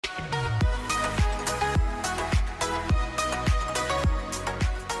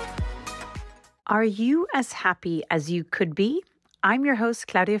Are you as happy as you could be? I'm your host,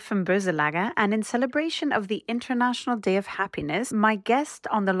 Claudia from Berzelaga, and in celebration of the International Day of Happiness, my guest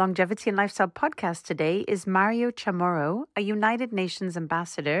on the Longevity and Lifestyle podcast today is Mario Chamorro, a United Nations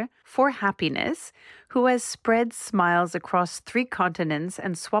ambassador for happiness, who has spread smiles across 3 continents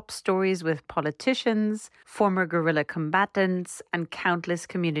and swapped stories with politicians, former guerrilla combatants, and countless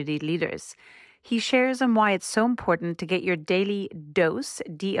community leaders. He shares on why it's so important to get your daily dose,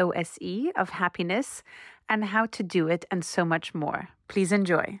 DOSE, of happiness and how to do it and so much more. Please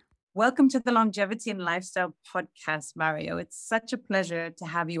enjoy. Welcome to the Longevity and Lifestyle podcast, Mario. It's such a pleasure to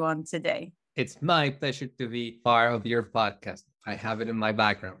have you on today. It's my pleasure to be part of your podcast. I have it in my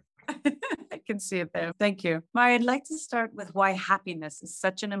background. I can see it there. Thank you. Mario, I'd like to start with why happiness is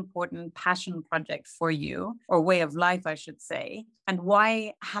such an important passion project for you, or way of life, I should say, and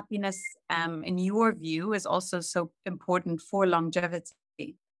why happiness, in your view, is also so important for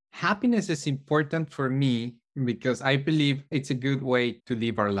longevity. Happiness is important for me because I believe it's a good way to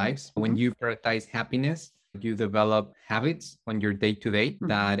live our lives. When you prioritize happiness, you develop habits on your day-to-day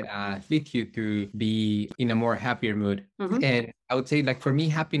that lead you to be in a more happier mood. And I would say, like, for me,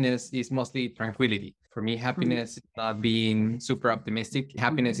 happiness is mostly tranquility. For me, happiness is not being super optimistic.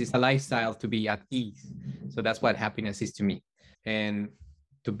 Happiness is a lifestyle to be at ease. So that's what happiness is to me. And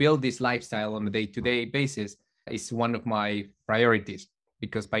to build this lifestyle on a day-to-day basis is one of my priorities,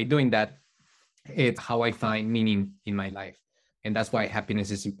 because by doing that, it's how I find meaning in my life. And that's why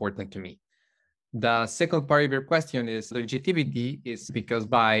happiness is important to me. The second part of your question is longevity, is because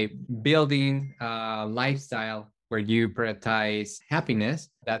by building a lifestyle where you prioritize happiness,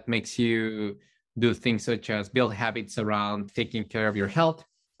 that makes you do things such as build habits around taking care of your health,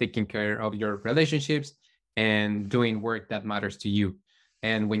 taking care of your relationships, and doing work that matters to you.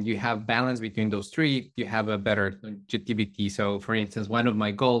 And when you have balance between those 3, you have a better longevity. So, for instance, one of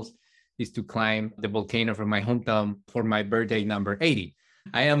my goals is to climb the volcano from my hometown for my birthday number 80.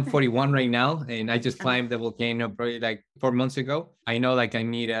 I am 41 right now, and I just climbed the volcano probably like 4 months ago. I know I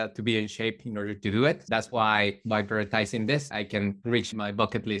need to be in shape in order to do it. That's why by prioritizing this, I can reach my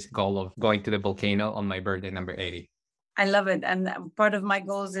bucket list goal of going to the volcano on my birthday number 80. I love it. And part of my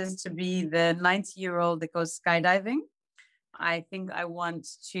goals is to be the 90-year-old that goes skydiving. I think I want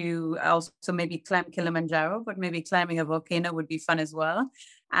to also maybe climb Kilimanjaro, but maybe climbing a volcano would be fun as well.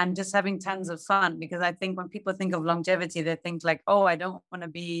 And just having tons of fun, because I think when people think of longevity, they think like, oh, I don't want to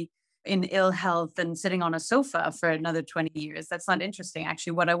be in ill health and sitting on a sofa for another 20 years. That's not interesting.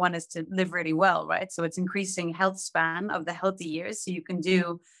 Actually, what I want is to live really well, right? So it's increasing health span of the healthy years. So you can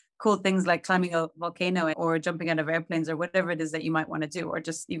do cool things like climbing a volcano or jumping out of airplanes or whatever it is that you might want to do, or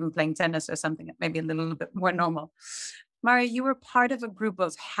just even playing tennis or something, maybe a little bit more normal. Mario, you were part of a group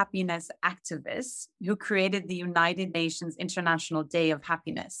of happiness activists who created the United Nations International Day of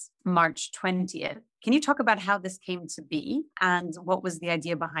Happiness, March 20th. Can you talk about how this came to be and what was the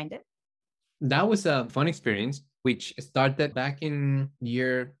idea behind it? That was a fun experience, which started back in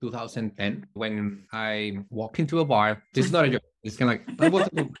year 2010 when I walked into a bar. This is not a joke. It's kind of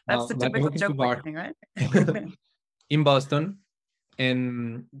like, that's the typical joke thing, right? In Boston.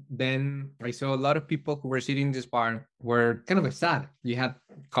 And then I saw a lot of people who were sitting in this bar were kind of sad. You had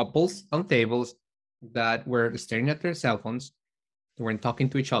couples on tables that were staring at their cell phones. They weren't talking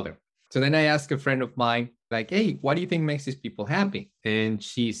to each other. So then I asked a friend of mine, like, hey, what do you think makes these people happy? And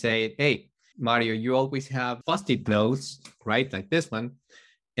she said, hey, Mario, you always have Post-it notes, right? Like this one.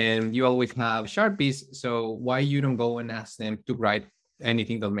 And you always have Sharpies. So why you don't go and ask them to write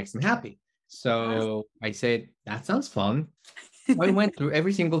anything that makes them happy? So I said, that sounds fun. I went through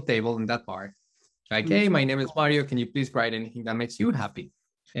every single table in that bar. Like, hey, my name is Mario. Can you please write anything that makes you happy?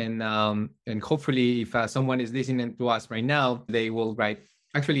 And hopefully, if someone is listening to us right now, they will write.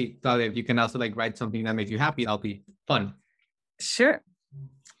 Actually, Claudia, you can also write something that makes you happy. That'll be fun. Sure.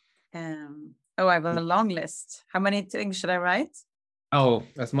 I have a long list. How many things should I write? Oh,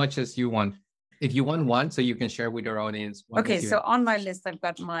 as much as you want. If you want one, so you can share with your audience. Okay, so on my list, I've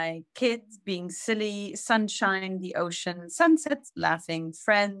got my kids being silly, sunshine, the ocean, sunsets, laughing,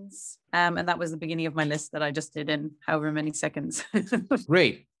 friends. And that was the beginning of my list that I just did in however many seconds.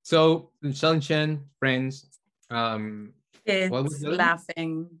 Great. So sunshine, friends, kids,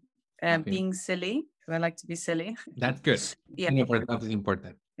 laughing, being silly. I like to be silly. That's good. Yeah. That is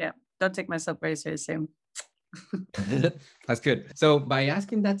important. Yeah. Don't take myself very seriously. That's good. So by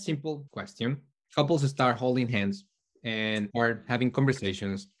asking that simple question, couples start holding hands and are having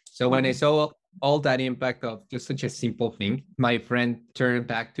conversations. So when I saw all that impact of just such a simple thing, my friend turned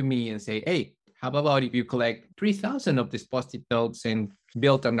back to me and say, hey, how about if you collect 3,000 of these post-it notes and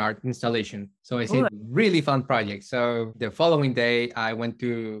build an art installation? So I said, Cool. really fun project. So the following day, I went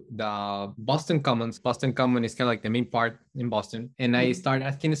to the Boston Commons. Boston Common is kind of like the main part in Boston. And I started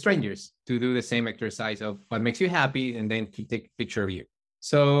asking strangers to do the same exercise of what makes you happy and then to take a picture of you.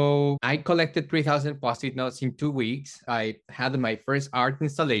 So I collected 3,000 post-it notes in 2 weeks. I had my first art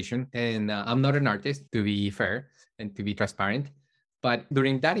installation, and I'm not an artist, to be fair and to be transparent. But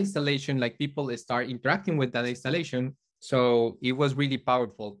during that installation, like people start interacting with that installation. So it was really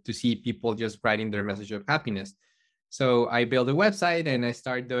powerful to see people just writing their message of happiness. So I built a website and I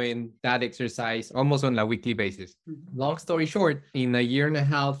started doing that exercise almost on a weekly basis. Long story short, in a year and a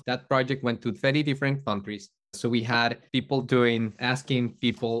half, that project went to 30 different countries. So we had people asking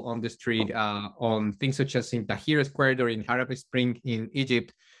people on the street on things such as in Tahrir Square or in Arab Spring in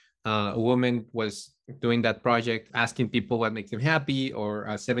Egypt. A woman was doing that project, asking people what makes them happy, or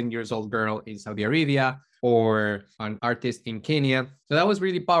a 7 years old girl in Saudi Arabia, or an artist in Kenya. So that was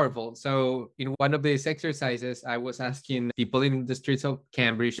really powerful. So in one of these exercises, I was asking people in the streets of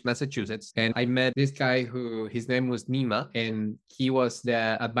Cambridge, Massachusetts, and I met this guy who his name was Nima, and he was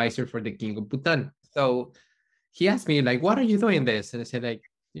the advisor for the King of Bhutan. So he asked me, like, what are you doing this? And I said, like,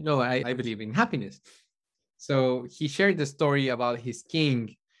 I believe in happiness. So he shared the story about his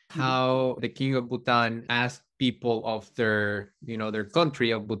king, how the king of Bhutan asked people of their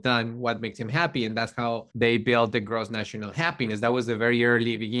country of Bhutan what makes him happy, and that's how they built the gross national happiness. That was the very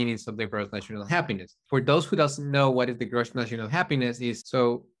early beginnings of the gross national happiness. For those who doesn't know what is the gross national happiness is,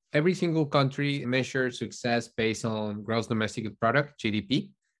 so every single country measures success based on gross domestic product, GDP,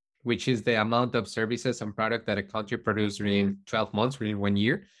 which is the amount of services and product that a country produces during 12 months, within 1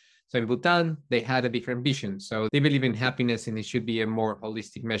 year. So in Bhutan, they had a different vision. So they believe in happiness and it should be a more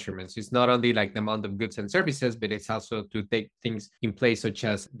holistic measurement. So it's not only like the amount of goods and services, but it's also to take things in place such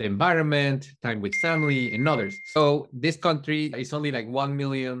as the environment, time with family, and others. So this country is only like 1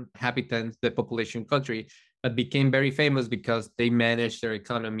 million inhabitants, the population country, but became very famous because they managed their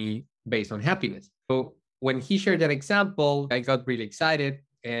economy based on happiness. So when he shared that example, I got really excited.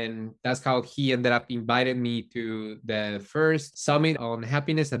 And that's how he ended up inviting me to the first summit on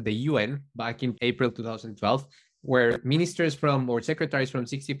happiness at the UN back in April 2012, where ministers or secretaries from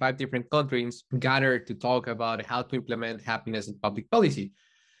 65 different countries gathered to talk about how to implement happiness in public policy.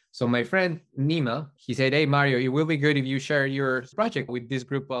 So my friend Nima, he said, "Hey Mario, it will be good if you share your project with this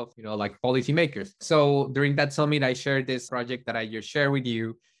group of, like policymakers." So during that summit, I shared this project that I just shared with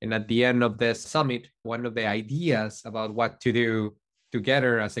you. And at the end of this summit, one of the ideas about what to do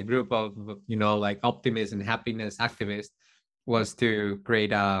together as a group of, like optimists and happiness activists was to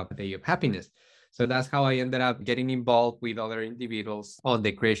create a day of happiness. So that's how I ended up getting involved with other individuals on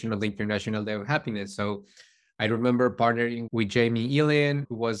the creation of the International Day of Happiness. So I remember partnering with Jamie Elian,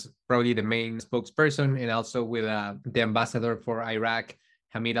 who was probably the main spokesperson, and also with the ambassador for Iraq,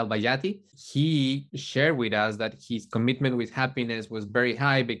 Hamid al-Bayati. He shared with us that his commitment with happiness was very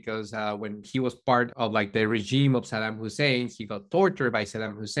high because when he was part of like the regime of Saddam Hussein, he got tortured by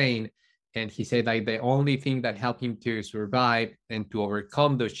Saddam Hussein. And he said like the only thing that helped him to survive and to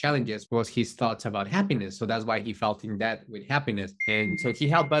overcome those challenges was his thoughts about happiness. So that's why he felt in debt with happiness. And so he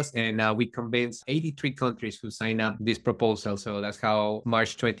helped us, and we convinced 83 countries who signed up this proposal. So that's how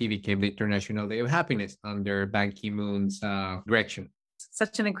March 20 became the International Day of Happiness under Ban Ki-moon's direction.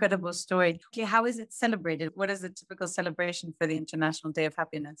 Such an incredible story. Okay, how is it celebrated? What is the typical celebration for the International Day of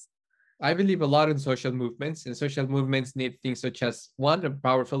Happiness? I believe a lot in social movements, and social movements need things such as, one, a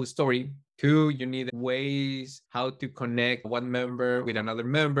powerful story. Two, you need ways how to connect one member with another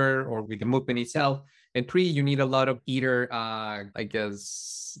member or with the movement itself. And three, you need a lot of either, I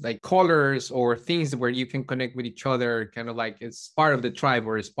guess, like colors or things where you can connect with each other, kind of like it's part of the tribe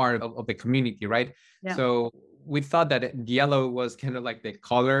or it's part of the community, right? Yeah. So we thought that yellow was kind of like the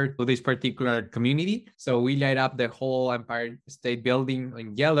color to this particular community. So we light up the whole Empire State Building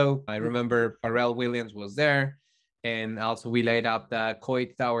in yellow. I remember Pharrell Williams was there. And also we light up the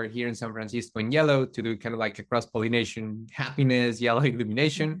Coit Tower here in San Francisco in yellow to do kind of like a cross-pollination happiness, yellow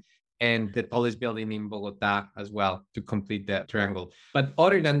illumination. And the tallest building in Bogota as well to complete the triangle. But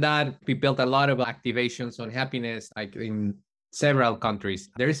other than that, we built a lot of activations on happiness, like in several countries.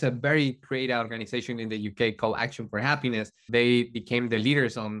 There is a very creative organization in the UK called Action for Happiness. They became the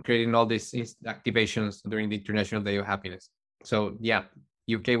leaders on creating all these activations during the International Day of Happiness. So yeah,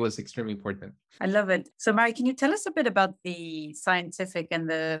 UK was extremely important. I love it. So Mari, can you tell us a bit about the scientific and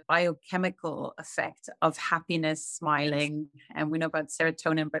the biochemical effect of happiness, smiling? And we know about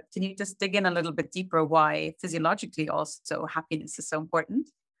serotonin, but can you just dig in a little bit deeper why physiologically also happiness is so important?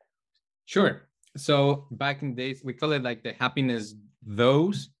 Sure. So back in days, we call it like the happiness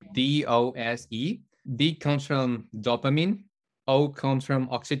Dose, DOSE. D comes from dopamine, O comes from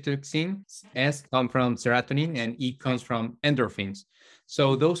oxytocin, S comes from serotonin, and E comes from endorphins.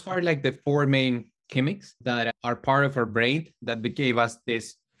 So those are like the four main chemics that are part of our brain that gave us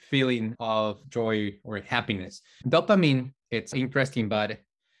this feeling of joy or happiness. Dopamine, it's interesting, but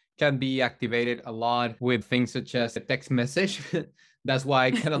can be activated a lot with things such as a text message. That's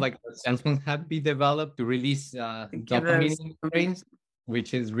why kind of like our cell phones have been developed to release Give dopamine us. in the brains,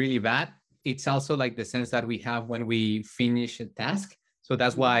 which is really bad. It's also like the sense that we have when we finish a task. So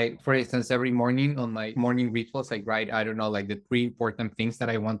that's why, for instance, every morning on my morning rituals, I write, I don't know, like the three important things that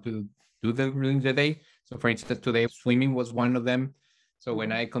I want to do during the day. So for instance, today swimming was one of them. So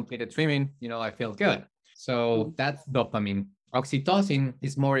when I completed swimming, I feel good. So that's dopamine. Oxytocin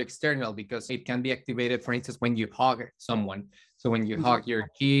is more external because it can be activated, for instance, when you hug someone. So when you hug your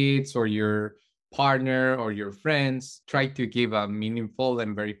kids or your partner or your friends, try to give a meaningful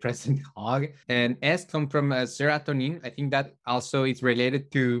and very present hug. And S come from serotonin. I think that also is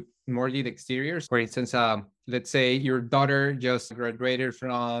related to more the exteriors. For instance, let's say your daughter just graduated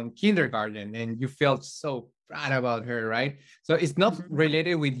from kindergarten and you felt so proud about her, right? So it's not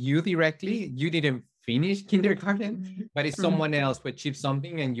related with you directly. You didn't finish kindergarten, but it's someone else who achieved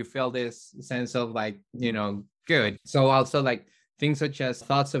something and you feel this sense of like, good. So also like things such as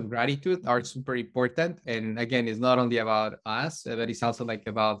thoughts of gratitude are super important. And again, it's not only about us, but it's also like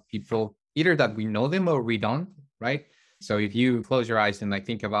about people, either that we know them or we don't, right? So if you close your eyes and like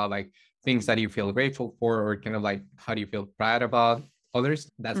think about like things that you feel grateful for, or kind of like how do you feel proud about others,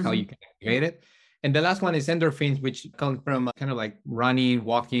 that's how you can activate it. And the last one is endorphins, which come from kind of like running,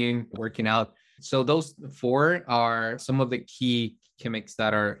 walking, working out. So those four are some of the key chemics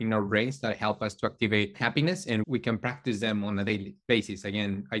that are in our brains that help us to activate happiness, and we can practice them on a daily basis.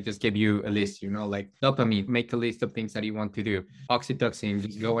 Again, I just gave you a list, like dopamine, make a list of things that you want to do. Oxytocin,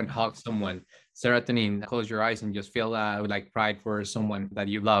 just go and hug someone. Serotonin, close your eyes and just feel like pride for someone that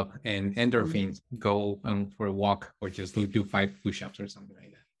you love. And endorphins, go for a walk or just do 5 push-ups or something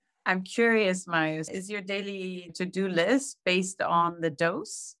like that. I'm curious, Marius, is your daily to-do list based on the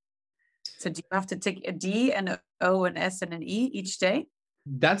dose? So do you have to take a D, an O, an S, and an E each day?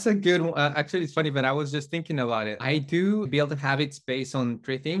 That's a good one. Actually, it's funny, but I was just thinking about it. I do build habits based on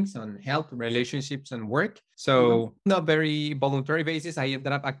 3 things: on health, relationships, and work. So, on a very voluntary basis, I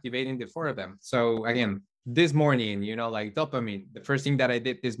ended up activating the 4 of them. So, again, this morning, like dopamine, the first thing that I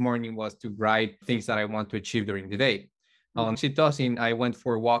did this morning was to write things that I want to achieve during the day. On oxytocin, I went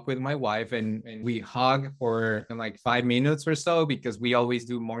for a walk with my wife and we hug for like 5 minutes or so because we always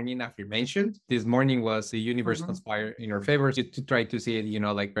do morning affirmations. This morning was the universe conspired in our favor to try to see it,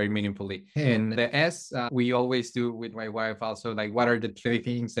 like very meaningfully. And the S, we always do with my wife also, like what are the 3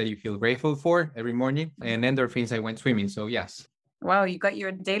 things that you feel grateful for every morning? And endorphins, I went swimming. So yes. Wow, you got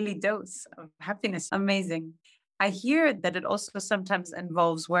your daily dose of happiness. Amazing. I hear that it also sometimes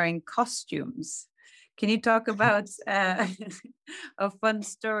involves wearing costumes. Can you talk about a fun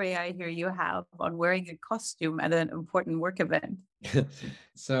story I hear you have on wearing a costume at an important work event?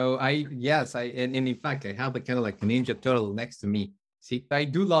 So and in fact, I have a kind of like Ninja Turtle next to me. See, I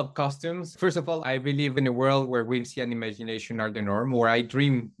do love costumes. First of all, I believe in a world where whimsy and imagination are the norm, or I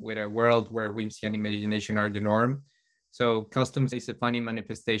dream with a world where whimsy and imagination are the norm. So customs is a funny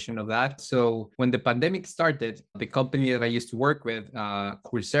manifestation of that. So when the pandemic started, the company that I used to work with,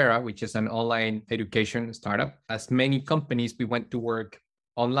 Coursera, which is an online education startup, as many companies, we went to work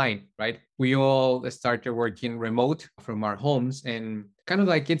online, right? We all started working remote from our homes, and kind of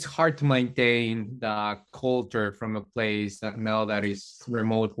like it's hard to maintain the culture from a place that is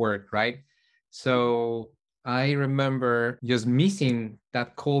remote work, right? So I remember just missing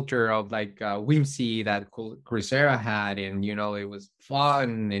that culture of like whimsy that Coursera had. And, it was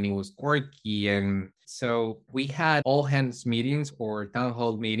fun and it was quirky. And so we had all hands meetings or town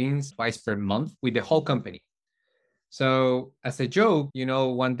hall meetings twice per month with the whole company. So as a joke,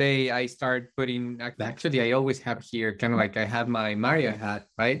 one day I start putting, actually, I always have here kind of like I have my Mario hat,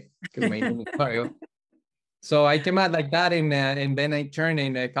 right? Because my name is Mario. So I came out like that, and then I turned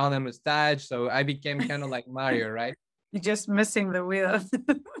and I found a mustache. So I became kind of like Mario, right? You're just missing the wheel.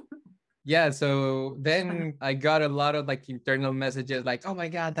 Yeah. So then I got a lot of like internal messages like, oh my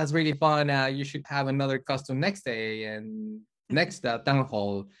God, that's really fun. You should have another costume next day and next town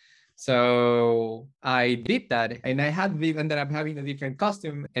hall. So I did that, and ended up having a different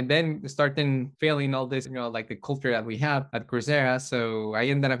costume, and then starting feeling all this, like the culture that we have at Coursera. So I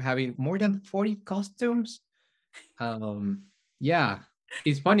ended up having more than 40 costumes. Yeah,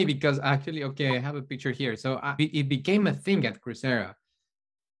 it's funny because actually, okay, I have a picture here. So it became a thing at Coursera.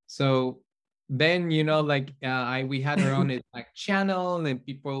 So then like we had our own like channel, and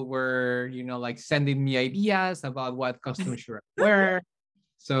people were like sending me ideas about what costumes should I wear.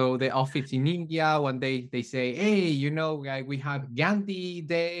 So the office in India, one day they say, hey, like, we have Gandhi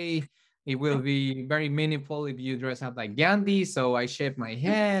Day. It will be very meaningful if you dress up like Gandhi. So I shaved my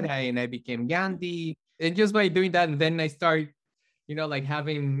head and I became Gandhi. And just by doing that, and then I start, like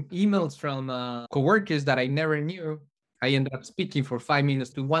having emails from coworkers that I never knew. I ended up speaking for 5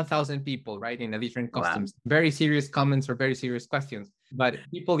 minutes to 1,000 people, right, in a different Wow. costumes. Very serious comments or very serious questions. But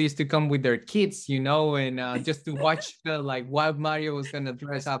people used to come with their kids, and just to watch like what Mario was gonna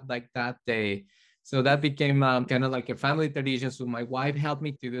dress up like that day. So that became kind of like a family tradition. So my wife helped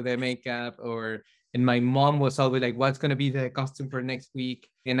me to do the makeup, and my mom was always like, "What's gonna be the costume for next week?"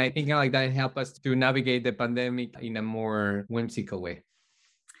 And I think like that helped us to navigate the pandemic in a more whimsical way.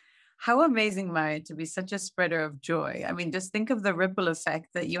 How amazing, Mari, to be such a spreader of joy. I mean, just think of the ripple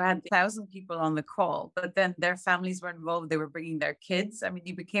effect that you had 1,000 people on the call, but then their families were involved. They were bringing their kids. I mean,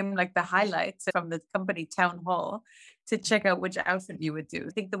 you became like the highlights from the company town hall to check out which outfit you would do. I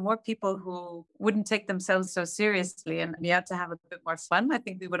think the more people who wouldn't take themselves so seriously and you had to have a bit more fun, I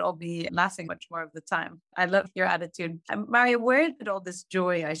think we would all be laughing much more of the time. I love your attitude. Mario, where did all this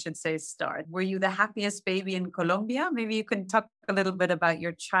joy, I should say, start? Were you the happiest baby in Colombia? Maybe you can talk a little bit about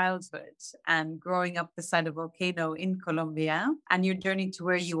your childhood and growing up beside a volcano in Colombia and your journey to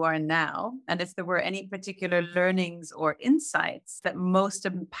where you are now. And if there were any particular learnings or insights that most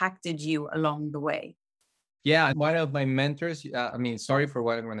impacted you along the way. Yeah, one of my mentors, I mean, sorry for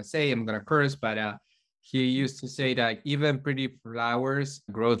what I'm going to say, I'm going to curse, but he used to say that even pretty flowers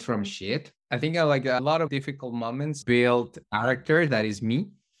grow from shit. I think like a lot of difficult moments build character that is me,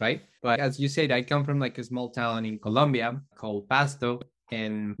 right? But as you said, I come from like a small town in Colombia called Pasto.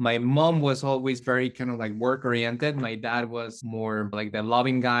 And my mom was always very kind of like work oriented. My dad was more like the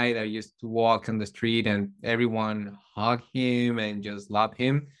loving guy that used to walk on the street and everyone hug him and just love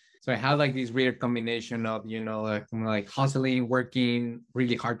him. So I had like this weird combination of, like hustling, working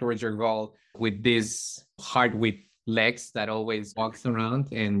really hard towards your goal with this heart with legs that always walks around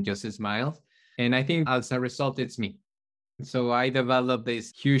and just smiles. And I think as a result, it's me. So I developed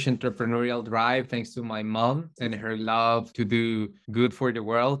this huge entrepreneurial drive thanks to my mom and her love to do good for the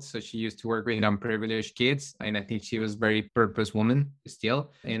world. So she used to work with unprivileged kids, and I think she was very purpose woman still.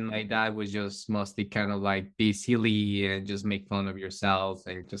 And my dad was just mostly kind of like be silly and just make fun of yourself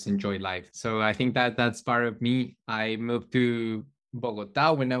and just enjoy life. So I think that that's part of me. I moved to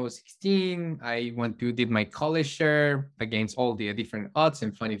Bogota when I was 16. I went to did my college there against all the different odds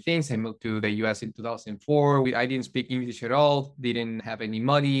and funny things. I moved to the US in 2004. I didn't speak English at all, didn't have any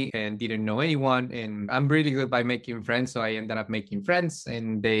money, and didn't know anyone. And I'm really good by making friends. So I ended up making friends,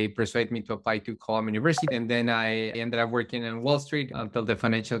 and they persuaded me to apply to Columbia University. And then I ended up working on Wall Street until the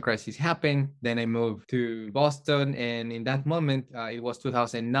financial crisis happened. Then I moved to Boston. And in that moment, it was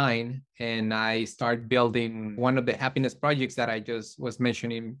 2009, and I started building one of the happiness projects that I just was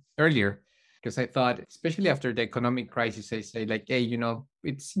mentioning earlier. Because I thought, especially after the economic crisis, I say like, hey,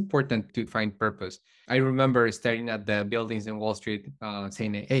 it's important to find purpose. I remember staring at the buildings in Wall Street,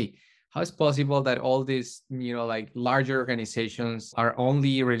 saying, hey, how is possible that all these, like larger organizations are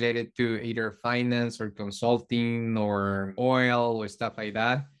only related to either finance or consulting or oil or stuff like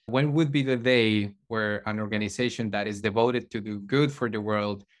that? When would be the day where an organization that is devoted to do good for the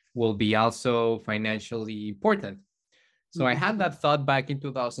world will be also financially important? So I had that thought back in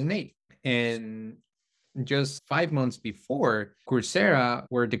 2008. And just 5 months before, Coursera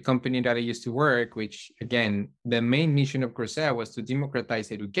were the company that I used to work, which again, the main mission of Coursera was to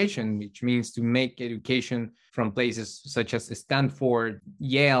democratize education, which means to make education from places such as Stanford,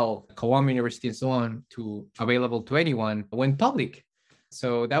 Yale, Columbia University, and so on, to available to anyone, went public.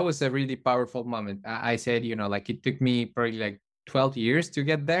 So that was a really powerful moment. I said, like it took me probably like 12 years to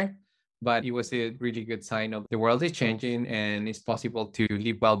get there, but it was a really good sign of the world is changing and it's possible to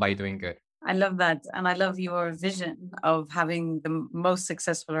live well by doing good. I love that. And I love your vision of having the most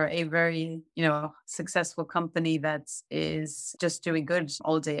successful or a very, successful company that is just doing good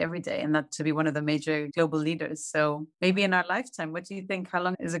all day, every day, and that to be one of the major global leaders. So maybe in our lifetime, what do you think? How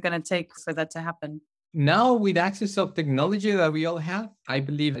long is it going to take for that to happen? Now, with access of technology that we all have, I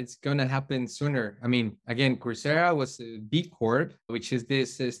believe it's going to happen sooner. I mean, again, Coursera was a B Corp, which is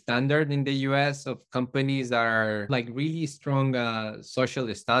this standard in the US of companies that are like really strong social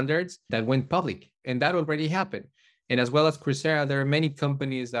standards that went public. And that already happened. And as well as Coursera, there are many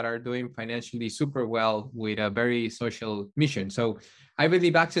companies that are doing financially super well with a very social mission. So I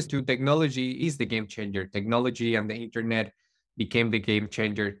believe access to technology is the game changer. Technology and the internet became the game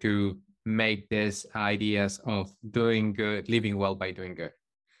changer to make these ideas of doing good, living well by doing good.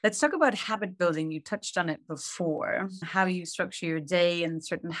 Let's talk about habit building. You touched on it before, how you structure your day and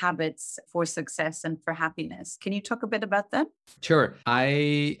certain habits for success and for happiness. Can you talk a bit about that? Sure.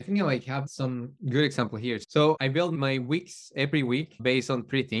 I think I like have some good example here. So I build my weeks every week based on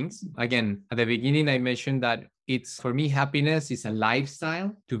three things. Again, at the beginning, I mentioned that it's for me, happiness is a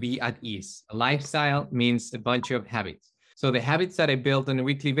lifestyle to be at ease. A lifestyle means a bunch of habits. So the habits that I build on a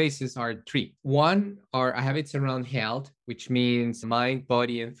weekly basis are three. One are habits around health, which means mind,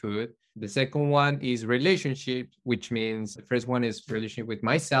 body, and food. The second one is relationship, which means the first one is relationship with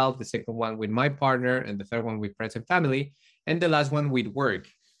myself, the second one with my partner, and the third one with friends and family. And the last one with work,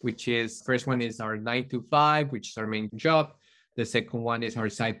 which is first one is our 9 to 5, which is our main job. The second one is our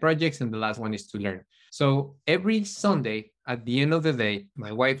side projects, and the last one is to learn. So every Sunday at the end of the day,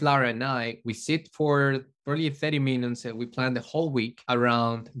 my wife Laura and I, we sit for probably 30 minutes and we plan the whole week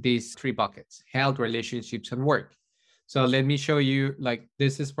around these three buckets: health, relationships, and work. So let me show you, like,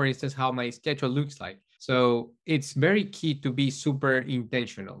 this is, for instance, how my schedule looks like. So it's very key to be super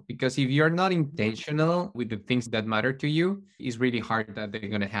intentional, because if you're not intentional with the things that matter to you, it's really hard that they're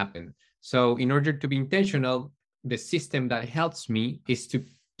going to happen. So in order to be intentional, the system that helps me is to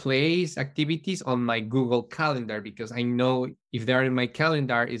place activities on my Google Calendar, because I know if they're in my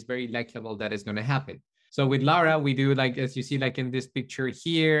calendar, it's very likely that it's going to happen. So with Laura, we do, like, as you see, like in this picture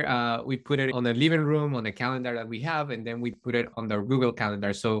here, we put it on the living room on the calendar that we have, and then we put it on the Google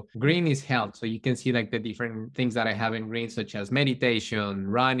Calendar. So green is health. So you can see like the different things that I have in green, such as meditation,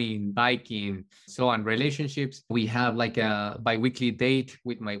 running, biking, so on. Relationships, we have like a bi-weekly date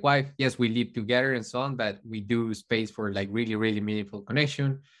with my wife. Yes, we live together and so on, but we do space for like really, really meaningful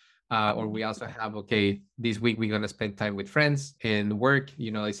connection. Or we also have, okay, this week we're going to spend time with friends, and work,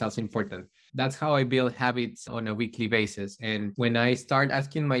 it's also important. That's how I build habits on a weekly basis. And when I start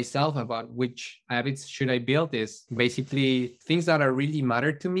asking myself about which habits should I build, is basically things that are really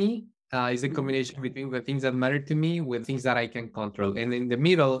matter to me. Is a combination between the things that matter to me with things that I can control. And in the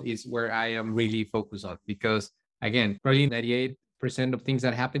middle is where I am really focused on, because again, probably 98% of things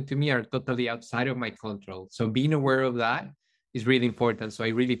that happen to me are totally outside of my control. So being aware of that is really important. So I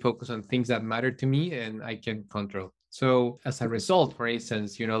really focus on things that matter to me and I can control. So as a result, for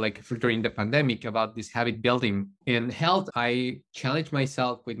instance, like during the pandemic, about this habit building in health, I challenged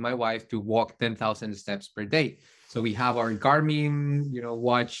myself with my wife to walk 10,000 steps per day. So we have our Garmin,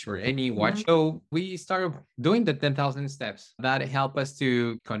 watch, or any watch. So we started doing the 10,000 steps. That helped us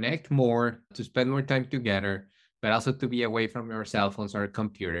to connect more, to spend more time together, but also to be away from our cell phones or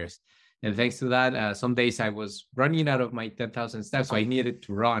computers. And thanks to that, some days I was running out of my 10,000 steps. So I needed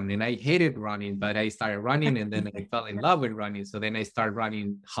to run, and I hated running, but I started running, and then I fell in love with running. So then I started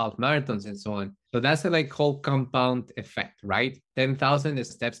running half marathons and so on. So that's a like whole compound effect, right? 10,000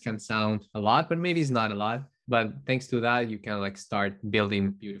 steps can sound a lot, but maybe it's not a lot. But thanks to that, you can like start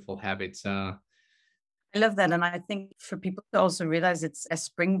building beautiful habits. I love that. And I think for people to also realize it's a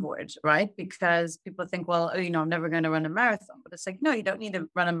springboard, right? Because people think, well, I'm never going to run a marathon. But it's like, no, you don't need to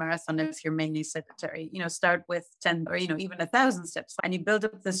run a marathon if you're mainly sedentary. Start with 10 or, even 1,000 steps. And you build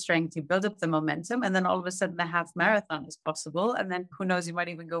up the strength, you build up the momentum. And then all of a sudden, a half marathon is possible. And then who knows, you might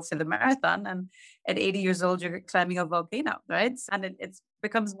even go for the marathon. And at 80 years old, you're climbing a volcano, right? And it's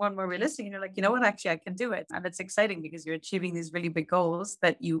becomes more and more realistic. And you're like, you know what, actually, I can do it. And it's exciting because you're achieving these really big goals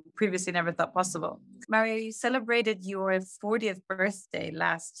that you previously never thought possible. Mario, you celebrated your 40th birthday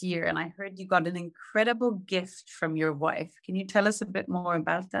last year, and I heard you got an incredible gift from your wife. Can you tell us a bit more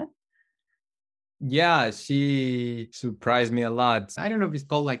about that? Yeah, she surprised me a lot. I don't know if it's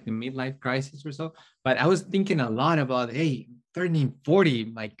called like the midlife crisis or so, but I was thinking a lot about, hey, turning 40,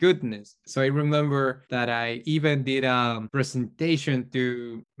 my goodness. So I remember that I even did a presentation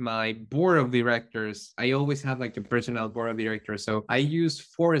to my board of directors. I always have like a personal board of directors. So I used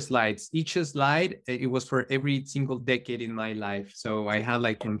 4 slides. Each slide, it was for every single decade in my life. So I had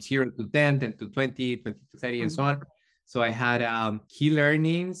like from 0 to 10, 10 to 20, 20 to 30, and so on. So I had key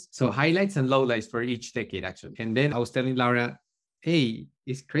learnings, so highlights and lowlights for each decade, actually. And then I was telling Laura, hey,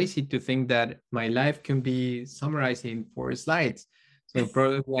 it's crazy to think that my life can be summarized in 4 slides. So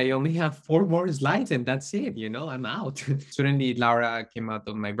probably I only have 4 more slides and that's it, I'm out. Suddenly, Laura came out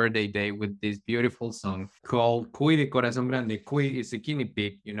on my birthday day with this beautiful song called Cuy de Corazón Grande. Cuy is a guinea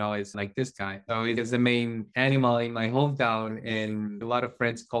pig, it's like this guy. So it is the main animal in my hometown, and a lot of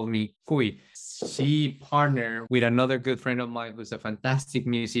friends call me Cuy. She partnered with another good friend of mine who's a fantastic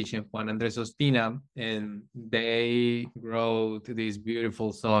musician, Juan Andres Ospina, and they wrote this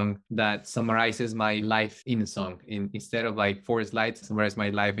beautiful song that summarizes my life in a song. Instead of like 4 slides, summarize my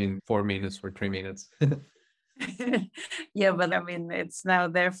life in 4 minutes or 3 minutes. Yeah, but I mean, it's now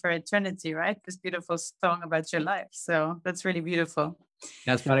there for eternity, right? This beautiful song about your life. So that's really beautiful.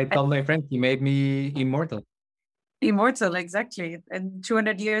 That's what I told my friend. He made me immortal. Immortal, exactly. In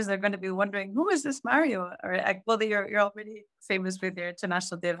 200 years, they're going to be wondering, who is this Mario? Or well, you're already famous with your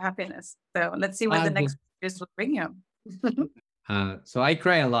International Day of Happiness. So let's see where Uh, the next years will bring you. so I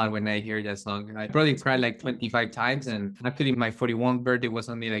cry a lot when I hear that song. I probably cried like 25 times. And actually, my 41st birthday was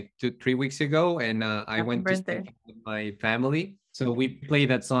only like 3 weeks ago. And I Happy went to birthday. spend time with my family. So we play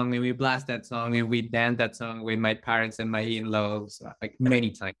that song and we blast that song and we dance that song with my parents and my in-laws like many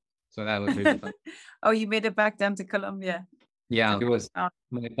times. So that was really fun. Oh, you made it back down to Colombia. Yeah, it was Oh,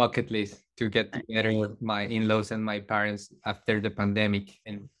 my bucket list to get together with my in-laws and my parents after the pandemic.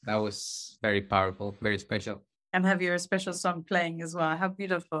 And that was very powerful, very special. and have your special song playing as well. How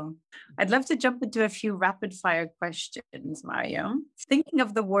beautiful. I'd love to jump into a few rapid fire questions, Mario. Thinking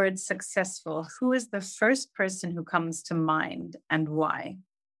of the word successful, who is the first person who comes to mind and why?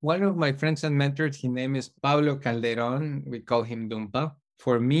 One of my friends and mentors, his name is Pablo Calderon. We call him Dumpa.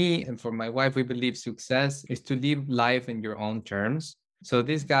 For me and for my wife, we believe success is to live life in your own terms. So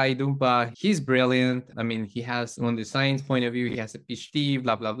this guy, Dumpa, he's brilliant. I mean, he has, on the science point of view, he has a PhD,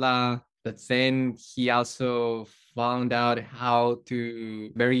 blah, blah, blah. But then he also found out how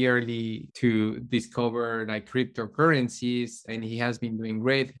to very early to discover like cryptocurrencies, and he has been doing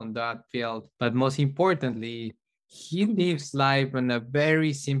great on that field. But most importantly, he lives life in a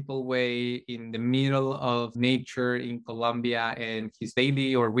very simple way in the middle of nature in Colombia, and his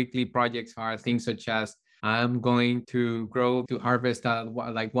daily or weekly projects are things such as I'm going to grow to harvest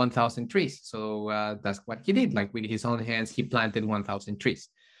like 1,000 trees. So that's what he did. Like with his own hands, he planted 1,000 trees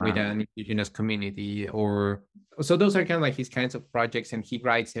with Wow. an indigenous community. Or so those are kind of like his kinds of projects, and he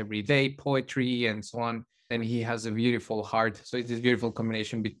writes every day poetry and so on. And he has a beautiful heart. So it's this beautiful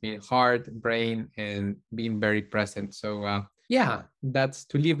combination between heart, brain, and being very present. So yeah, that's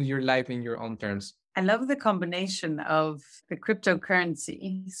to live your life in your own terms. I love the combination of the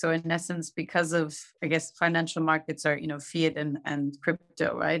cryptocurrency. So in essence, because of, I guess, financial markets are, fiat and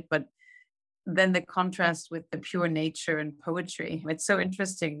crypto, right? But then the contrast with the pure nature and poetry. It's so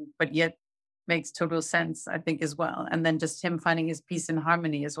interesting, but yet makes total sense, I think, as well. And then just him finding his peace and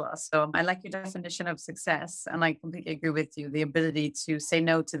harmony as well. So I like your definition of success. And I completely agree with you. The ability to say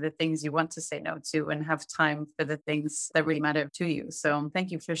no to the things you want to say no to and have time for the things that really matter to you. So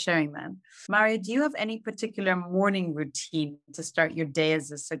thank you for sharing that. Mario, do you have any particular morning routine to start your day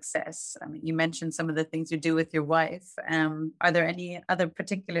as a success? I mean, you mentioned some of the things you do with your wife. Are there any other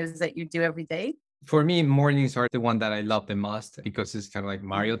particulars that you do every day? For me, mornings are the one that I love the most because it's kind of like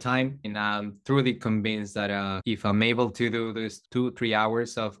Mario time. And I'm truly convinced that if I'm able to do this 2, 3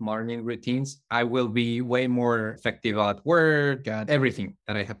 hours of morning routines, I will be way more effective at work, at everything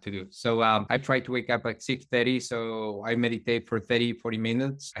that I have to do. So I try to wake up at 6:30. So I meditate for 30, 40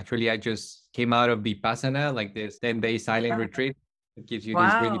 minutes. Actually, I just came out of Vipassana, like this 10-day silent retreat. It gives you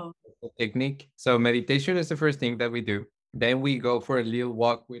this really Wow. powerful technique. So meditation is the first thing that we do. Then we go for a little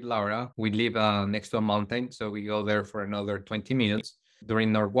walk with Laura. We live next to a mountain, so we go there for another 20 minutes.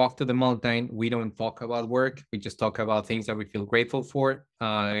 During our walk to the mountain, we don't talk about work. We just talk about things that we feel grateful for.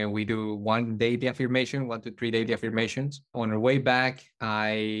 And we do one daily affirmation, 1 to 3 daily affirmations. On our way back,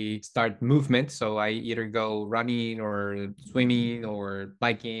 I start movement. So I either go running or swimming or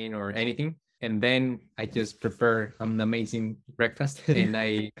biking or anything. And then I just prepare an amazing breakfast and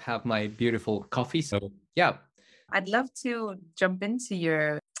I have my beautiful coffee. So yeah, I'd love to jump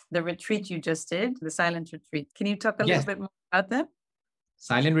into the retreat you just did, the silent retreat. Can you talk a little yes. bit more about that?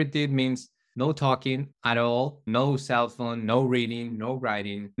 Silent retreat means no talking at all, no cell phone, no reading, no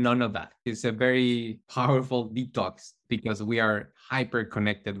writing, none of that. It's a very powerful detox because we are hyper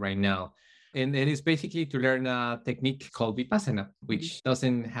connected right now. And it is basically to learn a technique called Vipassana, which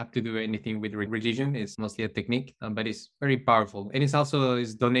doesn't have to do anything with religion. It's mostly a technique, but it's very powerful. And it's also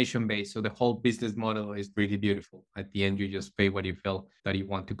is donation based. So the whole business model is really beautiful. At the end, you just pay what you feel that you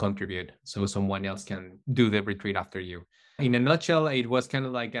want to contribute so someone else can do the retreat after you. In a nutshell, it was kind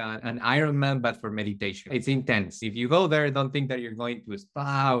of like an Ironman, but for meditation. It's intense. If you go there, don't think that you're going to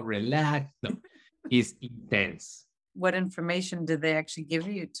spa, relax. No, it's intense. What information did they actually give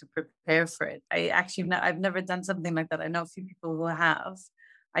you to prepare for it? I've never done something like that. I know a few people who have.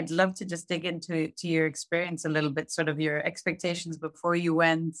 I'd love to just dig into your experience a little bit, sort of your expectations before you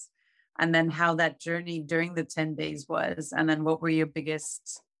went, and then how that journey during the 10 days was, and then what were your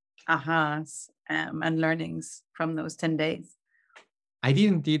biggest ahas and learnings from those 10 days? I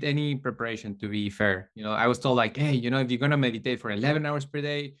didn't did any preparation to be fair. I was told like, hey, if you're gonna meditate for 11 hours per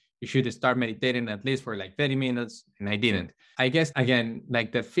day, you should start meditating at least for like 30 minutes. And I didn't. I guess again,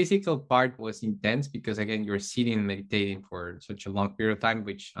 like the physical part was intense because again, you're sitting and meditating for such a long period of time,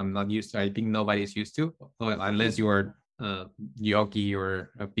 which I'm not used to. I think nobody's used to, unless you are a yogi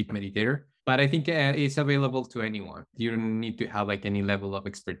or a big meditator. But I think it's available to anyone. You don't need to have like any level of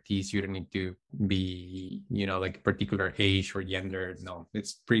expertise. You don't need to be, like a particular age or gender. No,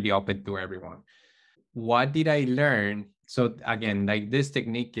 it's pretty open to everyone. What did I learn? So again, like this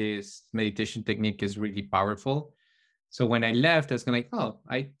meditation technique is really powerful. So when I left, I was kind of like, oh,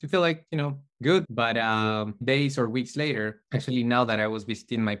 I feel like, good. But days or weeks later, actually, now that I was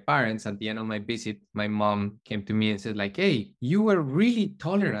visiting my parents at the end of my visit, my mom came to me and said, like, hey, you were really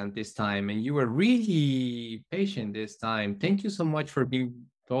tolerant this time and you were really patient this time. Thank you so much for being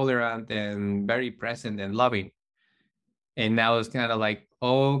tolerant and very present and loving. And that was kind of like,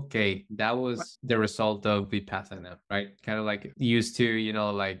 okay, that was the result of Vipassana, right? Kind of like used to,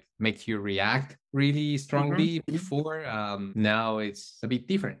 like make you react really strongly before. Now it's a bit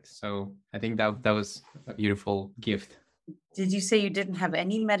different. So I think that was a beautiful gift. Did you say you didn't have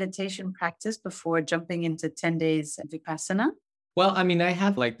any meditation practice before jumping into 10 days Vipassana? Well, I mean, I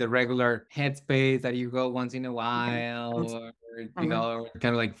have like the regular headspace that you go once in a while, or kind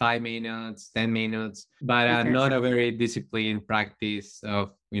of like 5 minutes, 10 minutes, but not a very disciplined practice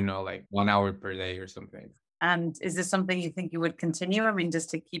of like 1 hour per day or something. And is this something you think you would continue? I mean, just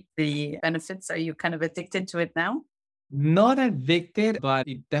to keep the benefits, are you kind of addicted to it now? Not addicted, but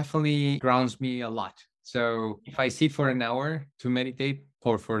it definitely grounds me a lot. So if I sit for an hour to meditate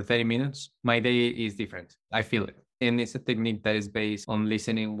or for 30 minutes, my day is different. I feel it. And it's a technique that is based on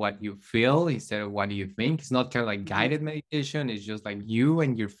listening what you feel instead of what you think. It's not kind of like guided meditation. It's just like you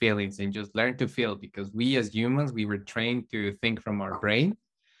and your feelings and just learn to feel, because we as humans, we were trained to think from our brain.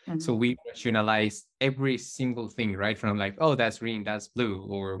 So we rationalize every single thing, right? From like, oh, that's green, that's blue,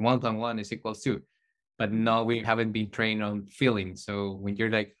 or 1 + 1 is equals 2. But no, we haven't been trained on feeling. So when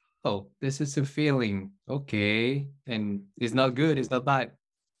you're like, oh, this is a feeling, okay, and it's not good, it's not bad.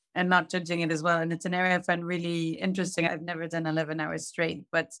 And not judging it as well. And it's an area I find really interesting. I've never done 11 hours straight,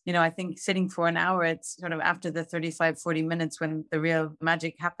 but I think sitting for an hour, it's sort of after the 35, 40 minutes when the real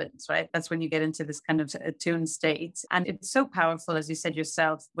magic happens, right? That's when you get into this kind of attuned state. And it's so powerful, as you said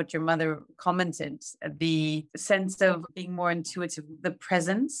yourself, what your mother commented, the sense of being more intuitive, the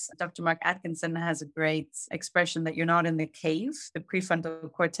presence. Dr. Mark Atkinson has a great expression that you're not in the cave, the prefrontal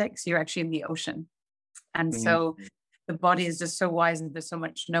cortex, you're actually in the ocean. And so the body is just so wise and there's so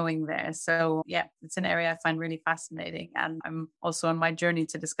much knowing there. So yeah, it's an area I find really fascinating. And I'm also on my journey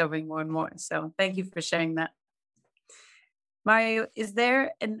to discovering more and more. So thank you for sharing that. Mario, is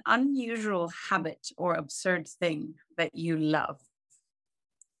there an unusual habit or absurd thing that you love?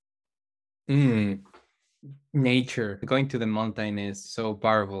 Nature. Going to the mountain is so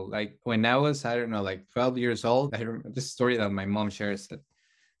powerful. Like when I was, I don't know, like 12 years old, I remember this story that my mom shares,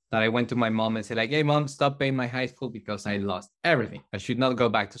 that I went to my mom and said like, hey mom, stop paying my high school because I lost everything. I should not go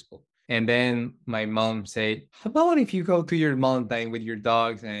back to school. And then my mom said, how about if you go to your mountain with your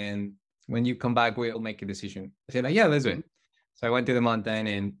dogs and when you come back, we'll make a decision. I said like, yeah, let's do it. So I went to the mountain,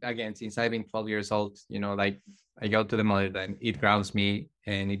 and again, since I've been 12 years old, like I go to the mountain, it grounds me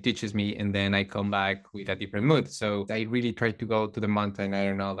and it teaches me. And then I come back with a different mood. So I really try to go to the mountain, I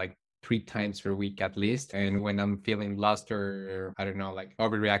don't know, like 3 times per week at least. And when I'm feeling lost or I don't know, like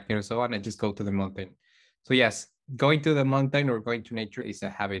overreacting or so on, I just go to the mountain. So yes, going to the mountain or going to nature is a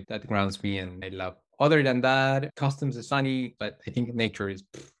habit that grounds me and I love. Other than that, customs is funny, but I think nature is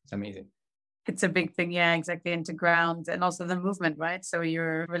it's amazing. It's a big thing. Yeah, exactly. And to ground and also the movement, right? So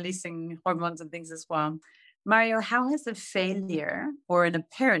you're releasing hormones and things as well. Mario, how has a failure or an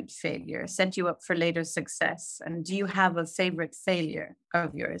apparent failure set you up for later success? And do you have a favorite failure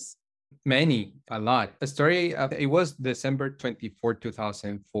of yours? Many, a lot. A story, it was December 24th,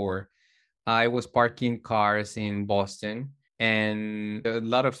 2004. I was parking cars in Boston, and a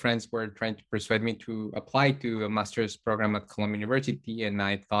lot of friends were trying to persuade me to apply to a master's program at Columbia University. And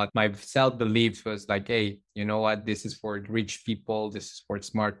I thought my self-belief was like, hey, you know what? This is for rich people. This is for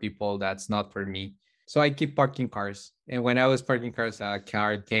smart people. That's not for me. So I keep parking cars. And when I was parking cars, a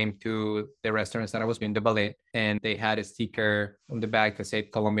car came to the restaurants that I was doing the ballet, and they had a sticker on the back that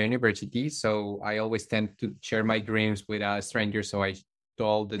said Columbia University. So I always tend to share my dreams with a stranger. So I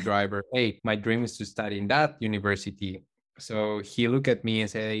told the driver, hey, my dream is to study in that university. So he looked at me and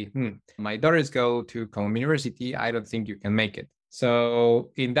said, my daughters go to Columbia University. I don't think you can make it.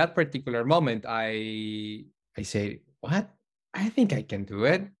 So in that particular moment, I say, what? I think I can do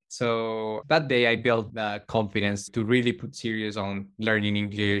it. So that day I built the confidence to really put serious on learning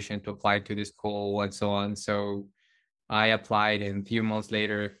English and to apply to the school and so on. So I applied, and a few months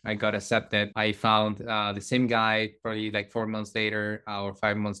later, I got accepted. I found the same guy probably like 4 months later or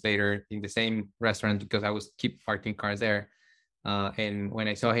 5 months later in the same restaurant, because I was keep parking cars there. And when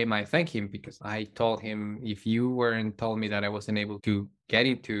I saw him, I thanked him because I told him, if you weren't told me that I wasn't able to get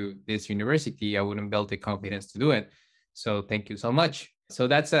into this university, I wouldn't build the confidence to do it. So thank you so much. So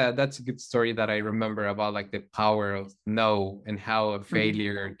that's a good story that I remember about like the power of no and how a Mhm.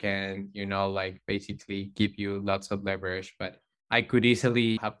 failure can, like basically give you lots of leverage. But I could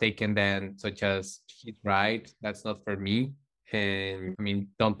easily have taken then, such as he's right, that's not for me. And I mean,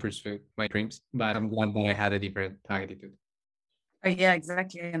 don't pursue my dreams. But I'm glad that I had a different attitude. Yeah,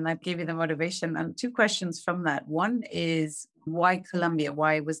 exactly. And that gave you the motivation. And two questions from that. One is why Columbia?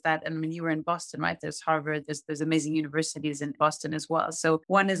 Why was that? And I mean, you were in Boston, right? There's Harvard, there's amazing universities in Boston as well. So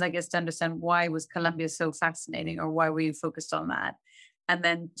one is, I guess, to understand why was Columbia so fascinating, or why were you focused on that? And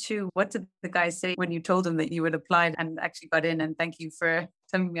then two, what did the guy say when you told him that you had applied and actually got in? And thank you for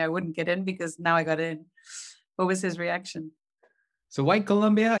telling me I wouldn't get in, because now I got in. What was his reaction? So why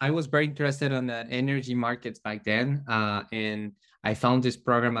Colombia? I was very interested on the energy markets back then. And I found this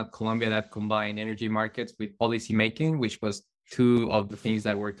program at Columbia that combined energy markets with policy making, which was two of the things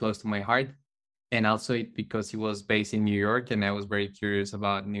that were close to my heart. And also because he was based in New York and I was very curious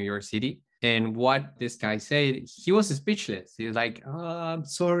about New York City. And what this guy said, he was speechless. He was like, oh, I'm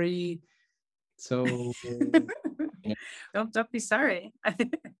sorry. So, yeah, Don't be sorry.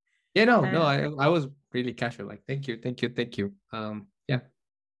 no, uh, I was really casual, like, thank you, thank you, thank you. Yeah.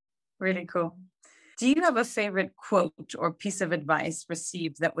 really cool. Do you have a favorite quote or piece of advice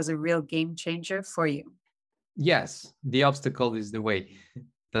received that was a real game changer for you? Yes, the obstacle is the way.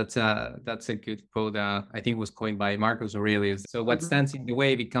 That's a good quote. I think was coined by Marcus Aurelius. So what Mhm. stands in the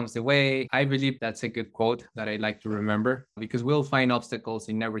way becomes the way. I believe that's a good quote that I like to remember because we'll find obstacles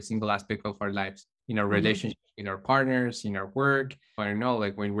in every single aspect of our lives, in our Mhm. relationships, in our partners, in our work. I don't know,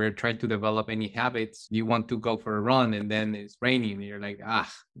 like when we're trying to develop any habits, you want to go for a run and then it's raining. And you're like,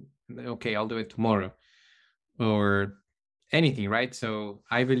 okay, I'll do it tomorrow. Or anything, right? So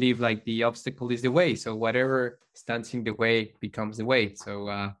I believe like the obstacle is the way. So whatever stands in the way becomes the way. So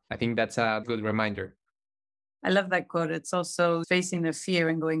I think that's a good reminder. I love that quote. It's also facing the fear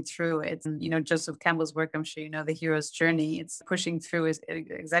and going through it. And, Joseph Campbell's work, I'm sure you know the hero's journey. It's pushing through is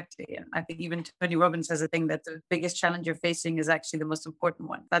exactly. And I think even Tony Robbins has a thing that the biggest challenge you're facing is actually the most important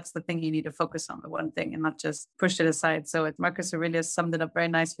one. That's the thing you need to focus on, the one thing, and not just push it aside. So Marcus Aurelius summed it up very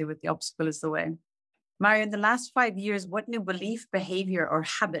nicely with the obstacle is the way. Mario, in the last 5 years, what new belief, behavior, or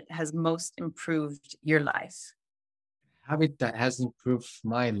habit has most improved your life? Habit that has improved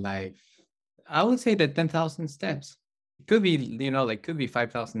my life. I would say that 10,000 steps. It could be, like could be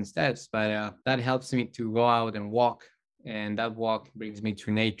 5,000 steps, but that helps me to go out and walk. And that walk brings me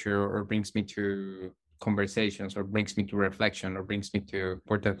to nature or brings me to conversations or brings me to reflection or brings me to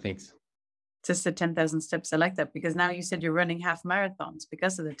important things. Just the 10,000 steps. I like that, because now you said you're running half marathons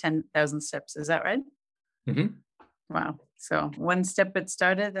because of the 10,000 steps. Is that right? Mhm. Wow. So one step it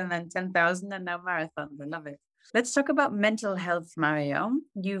started, and then 10,000, and now marathons. I love it. Let's talk about mental health, Mario.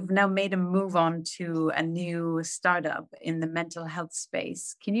 You've now made a move on to a new startup in the mental health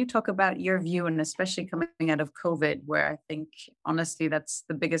space. Can you talk about your view, and especially coming out of COVID, where I think, honestly, that's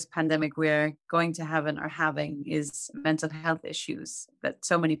the biggest pandemic we're going to have and are having, is mental health issues that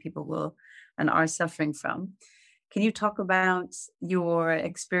so many people will and are suffering from. Can you talk about your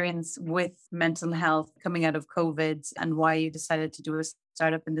experience with mental health coming out of COVID and why you decided to do a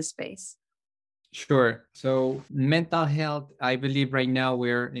startup in this space? Sure. So, mental health, I believe right now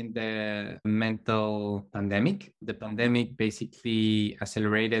we're in the mental pandemic. The pandemic basically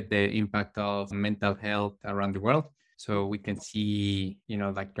accelerated the impact of mental health around the world. So, we can see,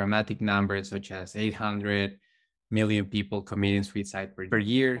 like dramatic numbers such as 800 million people committing suicide per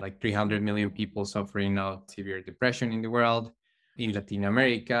year, like 300 million people suffering of severe depression in the world. In Latin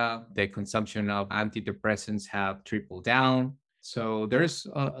America, the consumption of antidepressants have tripled down. So there's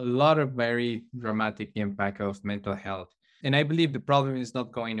a lot of very dramatic impact of mental health. And I believe the problem is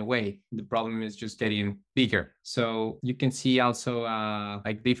not going away. The problem is just getting bigger. So you can see also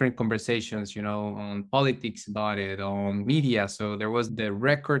like different conversations, on politics about it, on media. So there was the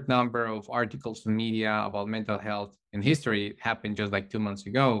record number of articles in media about mental health in history. It happened just like 2 months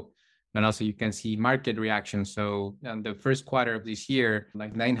ago. And also you can see market reaction. So in the first quarter of this year,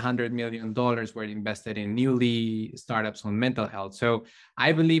 like $900 million were invested in newly startups on mental health. So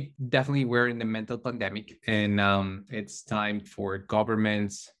I believe definitely we're in the mental pandemic, and it's time for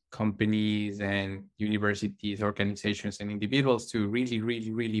governments, companies, and universities, organizations, and individuals to really,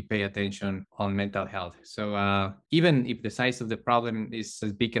 really, really pay attention on mental health. So even if the size of the problem is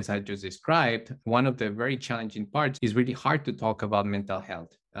as big as I just described, one of the very challenging parts is really hard to talk about mental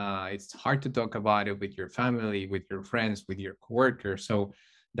health. It's hard to talk about it with your family, with your friends, with your coworkers. So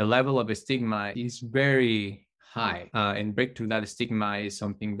the level of stigma is very high, and break through that stigma is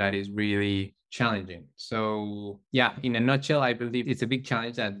something that is really challenging. So yeah, in a nutshell, I believe it's a big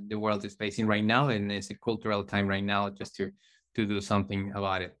challenge that the world is facing right now, and it's a cultural time right now just to do something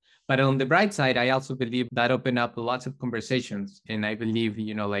about it. But on the bright side, I also believe that opened up lots of conversations. And I believe,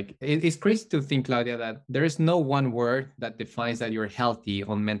 like it's crazy to think, Claudia, that there is no one word that defines that you're healthy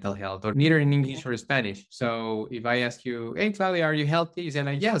on mental health, or neither in English or Spanish. So if I ask you, hey, Claudia, are you healthy? You say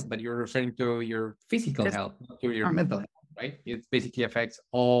like, yes, but you're referring to your physical health, not to your mental health. Right? It basically affects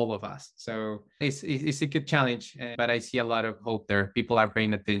all of us. So it's a good challenge, but I see a lot of hope there. People are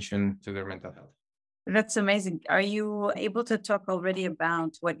paying attention to their mental health. That's amazing. Are you able to talk already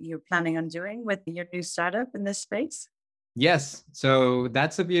about what you're planning on doing with your new startup in this space? Yes. So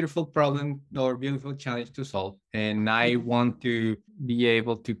that's a beautiful problem or beautiful challenge to solve. And I want to be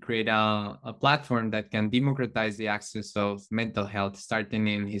able to create a platform that can democratize the access of mental health, starting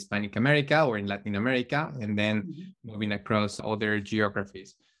in Hispanic America or in Latin America, and then moving across other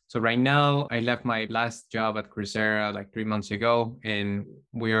geographies. So right now, I left my last job at Coursera like 3 months ago, and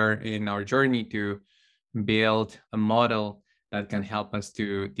we're in our journey to build a model that can help us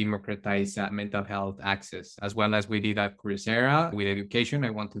to democratize mental health access, as well as we did at Coursera with education. I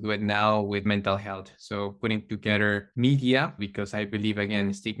want to do it now with mental health. So putting together media, because I believe,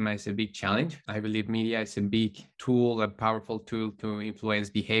 again, stigma is a big challenge. I believe media is a big tool, a powerful tool to influence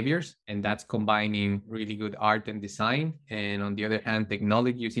behaviors. And that's combining really good art and design. And on the other hand,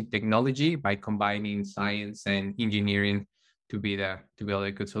 technology, using technology by combining science and engineering to build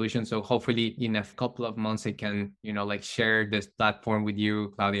a good solution. So hopefully in a couple of months I can, like share this platform with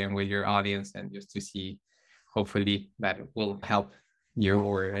you, Claudia, and with your audience, and just to see, hopefully that will help you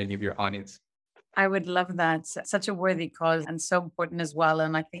or any of your audience. I would love that. Such a worthy cause and so important as well.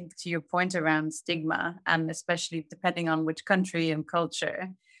 And I think to your point around stigma, and especially depending on which country and culture,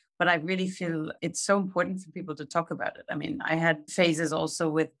 but I really feel it's so important for people to talk about it. I mean, I had phases also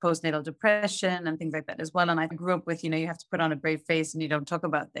with postnatal depression and things like that as well. And I grew up with, you have to put on a brave face and you don't talk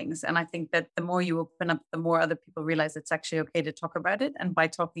about things. And I think that the more you open up, the more other people realize it's actually okay to talk about it. And by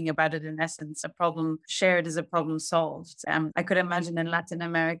talking about it, in essence, a problem shared is a problem solved. I could imagine in Latin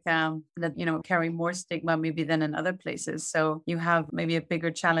America that, carry more stigma maybe than in other places. So you have maybe a bigger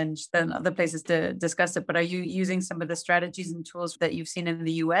challenge than other places to discuss it. But are you using some of the strategies and tools that you've seen in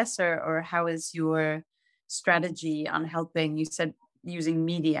the US? Or how is your strategy on helping? You said using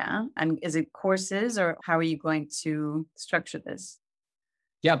media, and is it courses, or how are you going to structure this?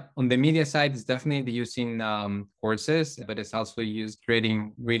 Yeah, on the media side, it's definitely using courses, but it's also used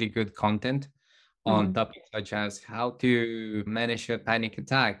creating really good content on topics such as how to manage a panic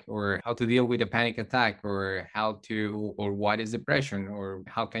attack, or how to deal with a panic attack, or or what is depression, or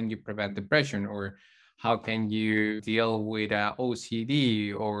how can you prevent depression, or how can you deal with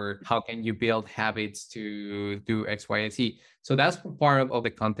OCD, or how can you build habits to do X, Y, and Z. So that's part of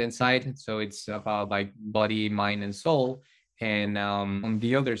the content side. So it's about like body, mind, and soul. And on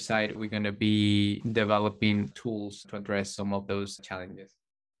the other side, we're going to be developing tools to address some of those challenges.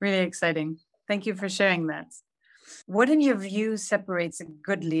 Really exciting. Thank you for sharing that. What, in your view, separates a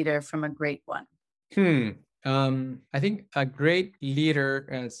good leader from a great one? I think a great leader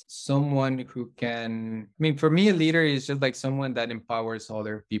is someone who can, I mean, for me, a leader is just like someone that empowers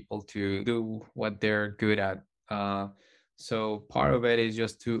other people to do what they're good at. So part of it is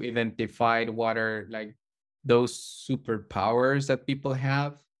just to identify what are like those superpowers that people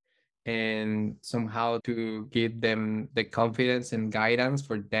have, and somehow to give them the confidence and guidance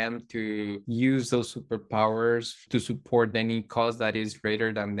for them to use those superpowers to support any cause that is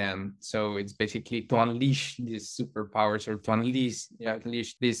greater than them. So it's basically to unleash these superpowers, or to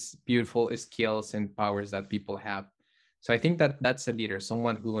unleash these beautiful skills and powers that people have. So I think that that's a leader,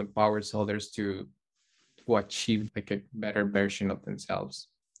 someone who empowers others to achieve like a better version of themselves.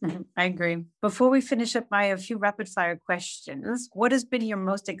 I agree. Before we finish up, I have a few rapid fire questions. What has been your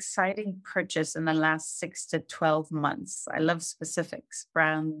most exciting purchase in the last 6 to 12 months? I love specifics,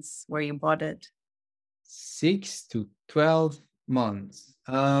 brands, where you bought it. 6 to 12 months.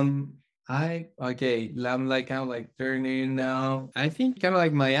 I'm like kind of like turning now. I think kind of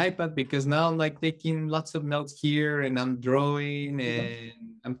like my iPad, because now I'm like taking lots of notes here and I'm drawing, and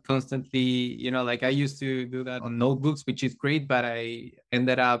I'm constantly, like I used to do that on notebooks, which is great, but I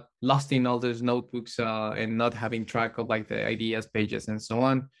ended up lost in all those notebooks and not having track of like the ideas pages and so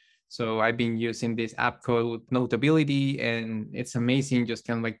on. So I've been using this app called Notability, and it's amazing just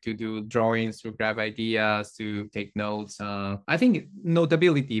kind of like to do drawings, to grab ideas, to take notes. I think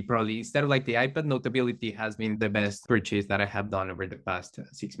Notability, probably instead of like the iPad, Notability has been the best purchase that I have done over the past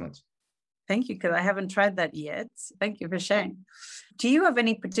 6 months. Thank you, because I haven't tried that yet. Thank you for sharing. Do you have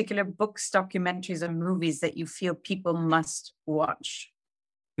any particular books, documentaries, or movies that you feel people must watch?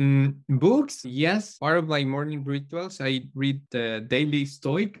 Books, yes. Part of my morning rituals, I read the Daily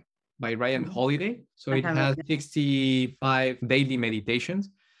Stoic by Ryan Mhm. Holiday. So I it haven't. has 65 daily meditations.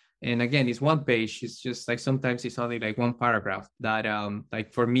 And again, it's one page. It's just like sometimes it's only like one paragraph. That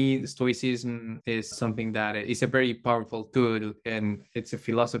like for me, Stoicism is something that is a very powerful tool, and it's a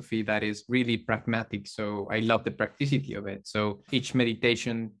philosophy that is really pragmatic. So I love the practicity of it. So each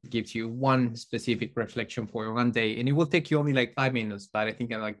meditation gives you one specific reflection for one day, and it will take you only like 5 minutes. But I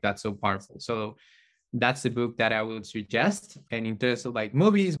think I like that's so powerful. So that's the book that I would suggest. And in terms of like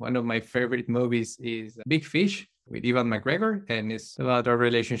movies, one of my favorite movies is Big Fish with Ewan McGregor. And it's about a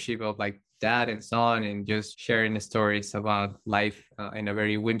relationship of like dad and son and just sharing stories about life in a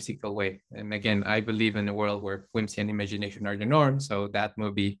very whimsical way. And again, I believe in a world where whimsy and imagination are the norm. So that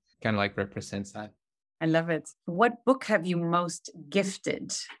movie kind of like represents that. I love it. What book have you most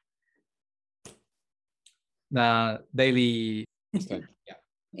gifted? The daily story. Yeah.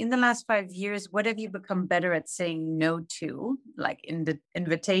 In the last 5 years, what have you become better at saying no to, like in the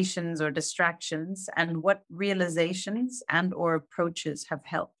invitations or distractions, and what realizations and or approaches have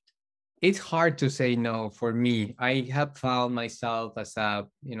helped? It's hard to say no for me. I have found myself as a,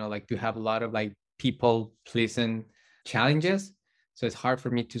 like to have a lot of like people pleasing challenges. So it's hard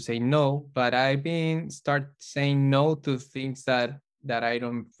for me to say no, but I've been start saying no to things that I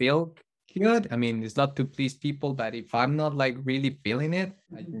don't feel good. I mean, it's not to please people, but if I'm not like really feeling it,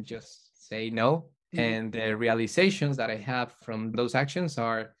 I can just say no. Mhm. And the realizations that I have from those actions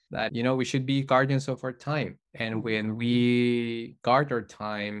are that, we should be guardians of our time. And when we guard our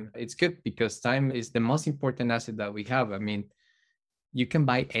time, it's good because time is the most important asset that we have. I mean, you can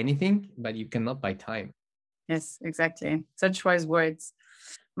buy anything, but you cannot buy time. Yes, exactly. Such wise words.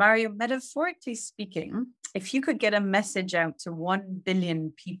 Mario, metaphorically speaking, if you could get a message out to 1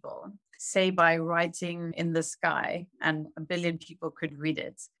 billion people, say by writing in the sky, and 1 billion people could read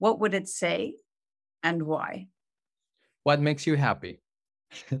it, what would it say and why? What makes you happy?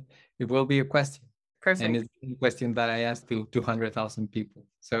 It will be a question. And Perfect. it's a question that I asked to 200,000 people.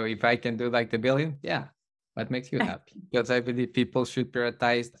 So if I can do like the billion, yeah, what makes you happy? Because I believe people should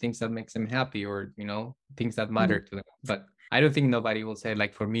prioritize things that makes them happy or, things that matter Mhm. to them. But I don't think nobody will say,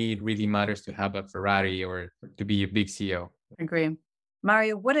 like, for me, it really matters to have a Ferrari or to be a big CEO. Agree.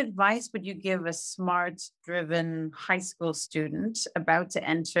 Mario, what advice would you give a smart, driven high school student about to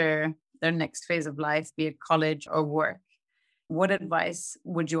enter their next phase of life, be it college or work? What advice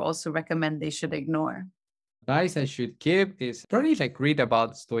would you also recommend they should ignore? Advice I should give is probably like read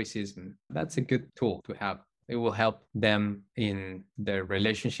about Stoicism. That's a good tool to have. It will help them in their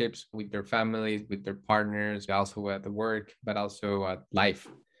relationships with their families, with their partners, also at the work, but also at life.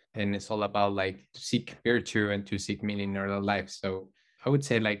 And it's all about like to seek virtue and to seek meaning in our life. So I would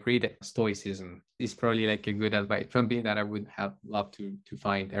say like read Stoicism is probably like a good advice, something that I would have loved to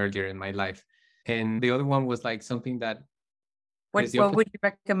find earlier in my life. And the other one was like something that is the What opposite. would you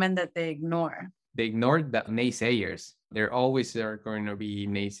recommend that they ignore? They ignore the naysayers. There always are going to be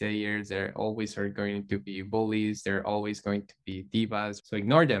naysayers. There always are going to be bullies. There are always going to be divas. So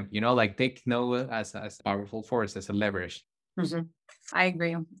ignore them. Like take no as a powerful force, as a leverage. Mhm. I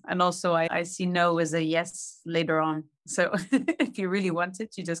agree. And also, I see no as a yes later on. So if you really want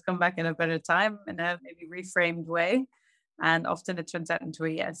it, you just come back in a better time in a maybe reframed way. And often it turns out into a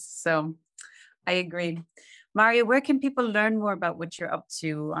yes. So I agree. Mario, where can people learn more about what you're up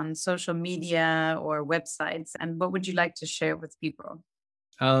to on social media or websites? And what would you like to share with people?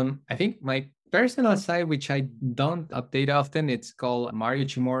 I think my personal site, which I don't update often, it's called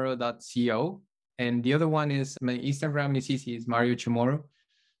mariochimorro.co. And the other one is my Instagram is easy, it's Mario Chamorro.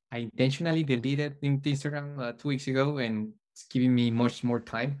 I intentionally deleted Instagram 2 weeks ago, and it's giving me much more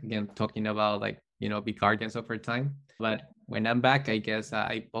time. Again, talking about like, be guardians of our time. But when I'm back, I guess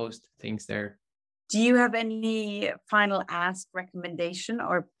I post things there. Do you have any final ask, recommendation,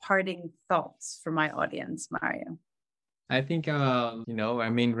 or parting thoughts for my audience, Mario? I think, I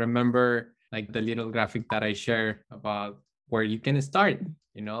mean, remember like the little graphic that I share about where you can start,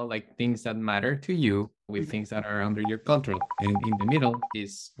 like things that matter to you with things that are under your control. And in the middle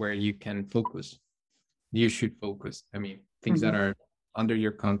is where you can focus. You should focus. I mean, things that Mhm. are under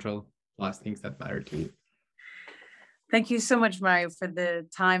your control plus things that matter to you. Thank you so much, Mario, for the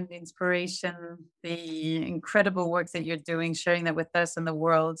time, the inspiration, the incredible work that you're doing, sharing that with us and the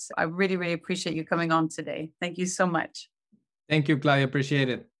world. I really, really appreciate you coming on today. Thank you so much. Thank you, Claudia. Appreciate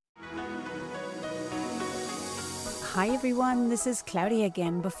it. Hi everyone, this is Claudia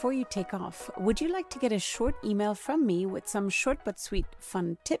again. Before you take off, would you like to get a short email from me with some short but sweet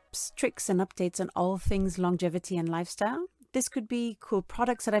fun tips, tricks, and updates on all things longevity and lifestyle? This could be cool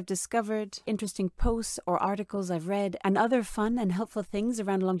products that I've discovered, interesting posts or articles I've read, and other fun and helpful things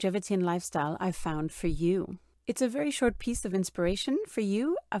around longevity and lifestyle I've found for you. It's a very short piece of inspiration for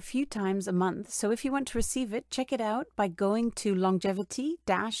you a few times a month. So if you want to receive it, check it out by going to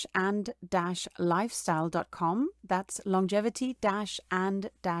longevity-and-lifestyle.com. That's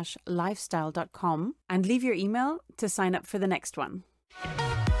longevity-and-lifestyle.com, and leave your email to sign up for the next one.